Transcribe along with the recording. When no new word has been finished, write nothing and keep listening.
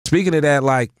Speaking of that,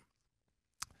 like,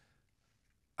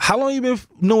 how long you been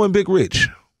knowing Big Rich?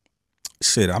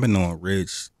 Shit, I've been knowing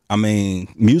Rich. I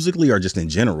mean, musically or just in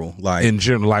general? Like in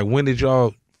general, like when did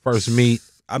y'all first meet?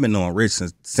 I've been knowing Rich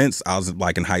since I was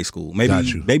like in high school,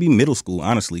 maybe middle school,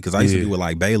 honestly, because I used to be with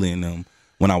like Bailey and them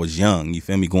when I was young. You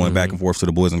feel me? Going back and forth to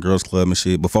the Boys and Girls Club and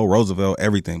shit before Roosevelt,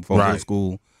 everything before middle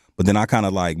school. But then I kind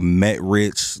of like met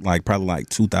Rich like probably like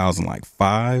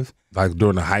 2005. Like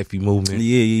during the hyphy movement?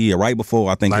 Yeah. Right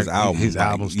before I think like his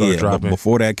album started dropping. But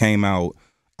before that came out,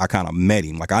 I kind of met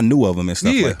him. Like I knew of him and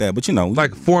stuff like that. But you know,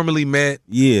 like formally met.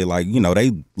 Yeah, like you know,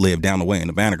 they lived down the way in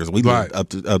the Banneker's. We lived up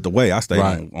the way. I stayed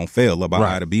on Fail up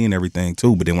by IDB and everything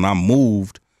too. But then when I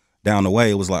moved down the way,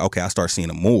 it was like okay, I start seeing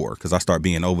him more because I start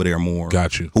being over there more.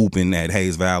 Got you. Hooping at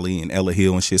Hayes Valley and Ella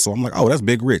Hill and shit. So I'm like, oh, that's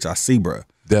Big Rich. I see, bruh.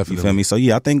 Definitely. You feel me? So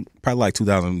yeah, I think probably like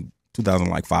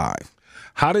 2005.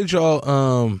 How did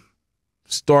y'all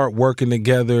start working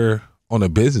together on a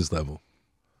business level?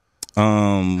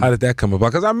 How did that come about?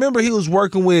 Because I remember he was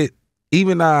working with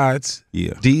Even Odds,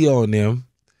 D.O. and them,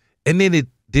 and then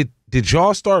did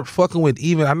y'all start fucking with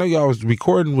Even? I know y'all was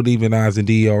recording with Even Odds and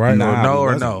D.O. right?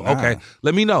 Nah. Okay,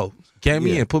 let me know. Get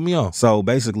me in, put me on. So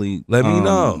basically, let me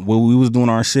know. When we was doing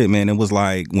our shit, man, it was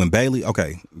like when Bailey.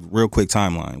 Okay, real quick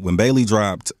timeline. When Bailey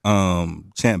dropped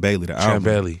Champ Bailey, the album. Champ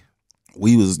Bailey.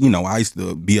 We was, you know, I used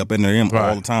to be up in there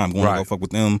all the time, going to go fuck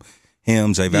with them,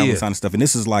 him, Jay Valentine and stuff. And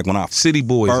this is like when I City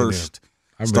Boys first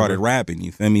started rapping,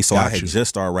 you feel me? So I had just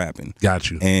started rapping. Got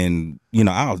you. And, you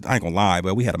know, I ain't gonna lie,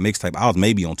 but we had a mixtape. I was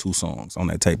maybe on 2 songs on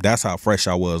that tape. That's how fresh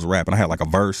I was rapping. I had like a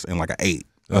verse and like an 8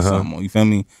 or something, you feel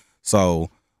me? So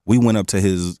we went up to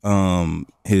his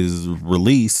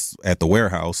release at the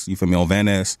warehouse, you feel me, on Van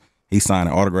Ness. He signed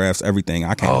autographs, everything.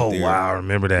 I came up there. Oh, wow, I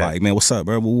remember that. Like, man, what's up,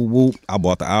 bro? Woo, woo, woo. I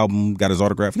bought the album, got his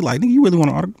autograph. He like, nigga, you really want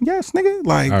an autograph? Yes, nigga.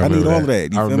 Like, I need all of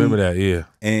that. I remember that, yeah.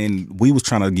 And we was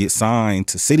trying to get signed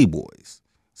to City Boys.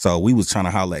 So we was trying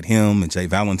to holler at him and Jay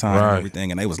Valentine and everything.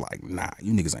 And they was like, nah,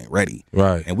 you niggas ain't ready.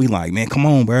 Right. And we like, man, come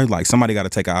on, bro. Like, somebody got to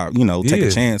take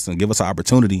a chance and give us an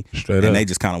opportunity. Straight up. They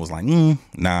just kind of was like,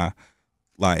 nah.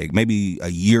 Like, maybe a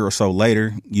year or so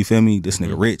later, you feel me? This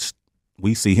nigga Rich.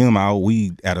 We see him out.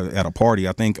 We at a party.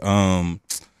 I think. Damn,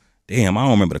 I don't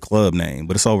remember the club name,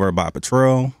 but it's over by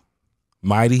Petrel.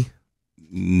 Mighty.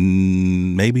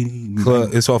 Maybe. Club.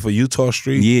 It's off of Utah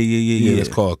Street. Yeah. It's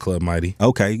called Club Mighty.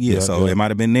 Okay, yeah. So it might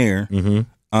have been there.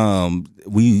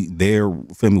 We there.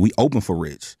 Feel me? We open for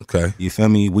Rich. Okay. You feel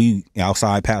me? We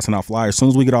outside passing out flyers. As soon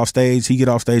as we get off stage, he get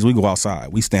off stage. We go outside.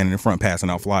 We standing in front passing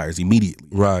out flyers immediately.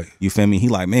 Right. You feel me? He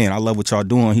like, man, I love what y'all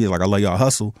doing. He's like, I love y'all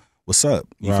hustle. What's up?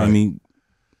 You feel me?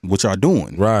 What y'all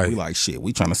doing? Right. We like, shit,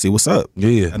 we trying to see what's up.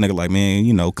 Yeah. That nigga like, man,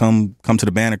 you know, come to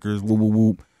the Banneker's, whoop, whoop,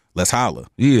 whoop, let's holler.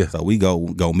 Yeah. So we go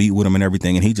meet with him and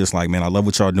everything, and he just like, man, I love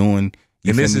what y'all doing.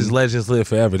 And this is Legends Live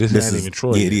Forever. This ain't even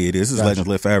Troy. Yeah, it is. This is Legends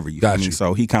Live Forever. You feel me?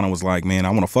 So he kind of was like, man, I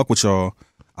want to fuck with y'all.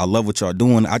 I love what y'all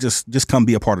doing. I just come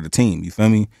be a part of the team. You feel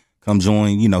me? Come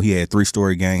join. You know, he had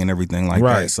 3-Story Gang and everything like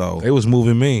that. So they was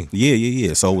moving me.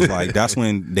 Yeah. So it was like that's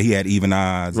when he had Even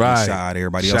Odds, and Shad,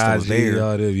 everybody else that was there,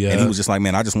 and he was just like,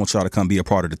 man, I just want y'all to come be a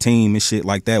part of the team and shit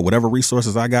like that. Whatever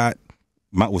resources I got,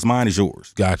 what's mine is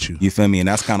yours. Got you. You feel me? And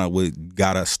that's kind of what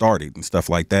got us started and stuff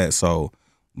like that. So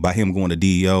by him going to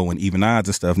DEO and Even Odds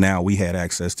and stuff, now we had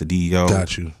access to DEO,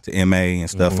 to MA and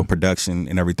stuff for production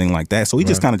and everything like that. So he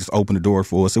just kind of just opened the door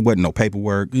for us. It wasn't no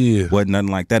paperwork. Yeah. Wasn't nothing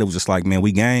like that. It was just like, man,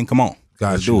 we gang, come on.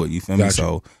 Let's do it. You feel me?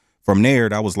 So from there,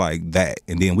 that was like that.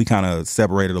 And then we kind of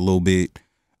separated a little bit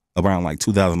around like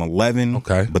 2011.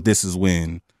 Okay. But this is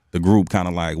when the group kind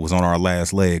of like was on our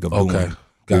last leg of doing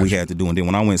what we had to do. And then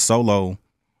when I went solo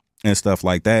and stuff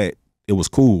like that, it was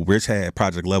cool. Rich had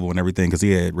Project Level and everything because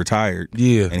he had retired.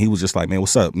 Yeah. And he was just like, man,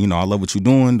 what's up? You know, I love what you're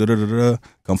doing.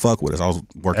 Come fuck with us. I was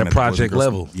working at Project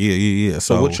Level. Yeah.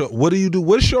 So what do you do?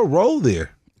 What's your role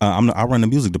there? I run the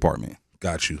music department.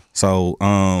 Got you. So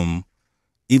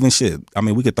even shit, I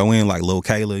mean, we could throw in like Lil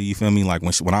Kayla, you feel me? Like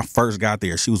when I first got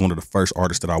there, she was one of the first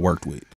artists that I worked with.